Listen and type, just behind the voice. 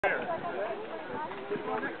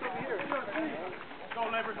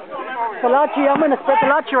Talachi, I'm gonna spread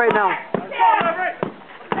Talachi right now.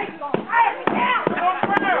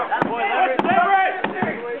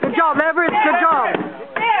 Good job, Levrets. Good job.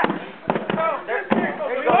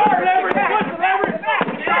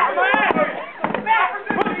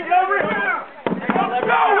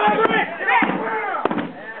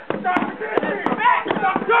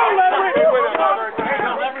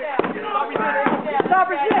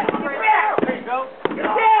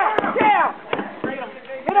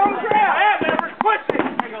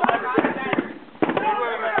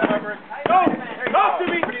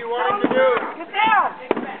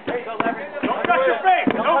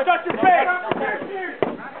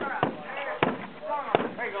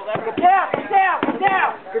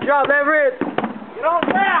 Good job, Levrets. Get on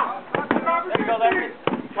down. There you go, Levrets.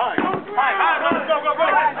 Time. Go.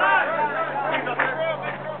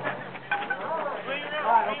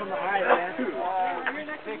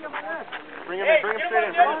 Bring him straight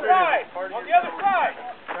in. On the other side.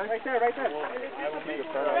 Right there.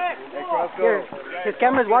 Here, his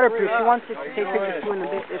camera's waterproof. She wants it to take pictures too in a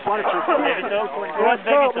bit. It's waterproof.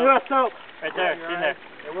 Soap. Right there. In there.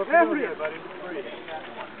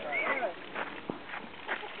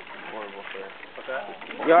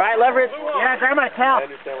 You alright, Levrets? Yeah, grab my towel. I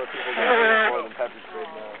understand where people get more than pepper spray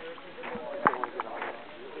now.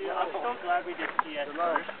 I'm so glad we did CS.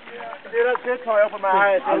 Dude, that's good till I open my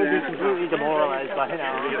eyes. I would be completely demoralized by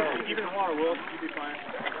now. Even water, Will. You'll be fine.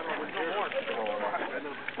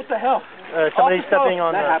 What the hell? Somebody's stepping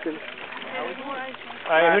on that the... happened.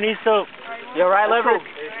 Alright, who needs soap? You alright, Levrets?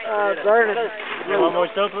 Burn it. You want more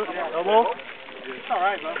soap? Wolf? It's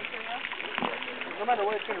alright, bro. No matter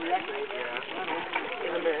what, it's going to react to it.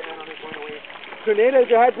 Tornado,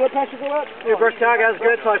 your high blood pressure go up? Dude, first time I was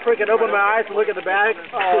good till I freaking opened my eyes and look at the bag.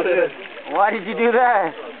 Oh, dude. Why did you do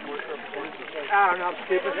that? I don't know, I'm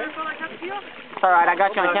stupid. It's alright, I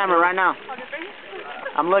got you on camera right now.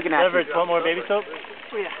 I'm looking at Levrets, want more baby soap?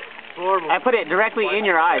 Yeah. Horrible. I put it directly in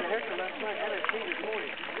your eyes.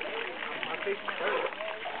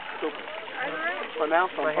 My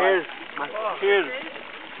mouth's on fire. My ears.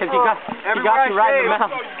 Because you got you right in the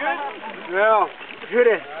mouth. Yeah. Shoot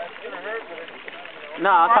it. No,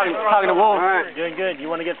 I'm talking to Wolf. Alright. Doing good. You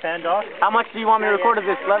want to get fanned off? How much do you want me to record of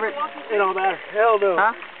this, Levrets? It don't matter. Hell no.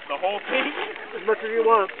 Huh? The whole thing? As much as you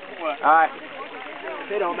want. Alright.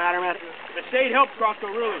 It don't matter, man. The shade helps, Roscoe,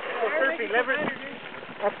 really. Go surfing, Levrets.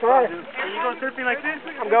 That's fine. Are you going surfing like this?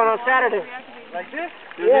 I'm going on Saturday. Like this?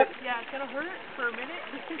 Yep. Yeah, it's gonna hurt for a minute,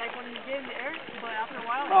 like when you get in the air, but after a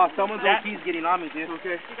while, Oh, someone's OT's getting on me, dude.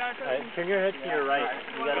 Okay. you gotta start Alright, turn your head to your right.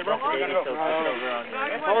 You got a bunch of baby soap over on you.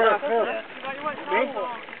 Hold on. you got your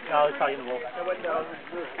towel. No, I was talking to Wolf. There you go.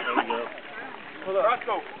 Hold on.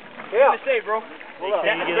 Roscoe. Yeah. Say, bro. Hold on.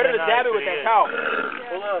 You better dab it with that towel.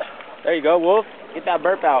 Hold on. There you go, Wolf. Get that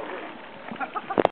burp out.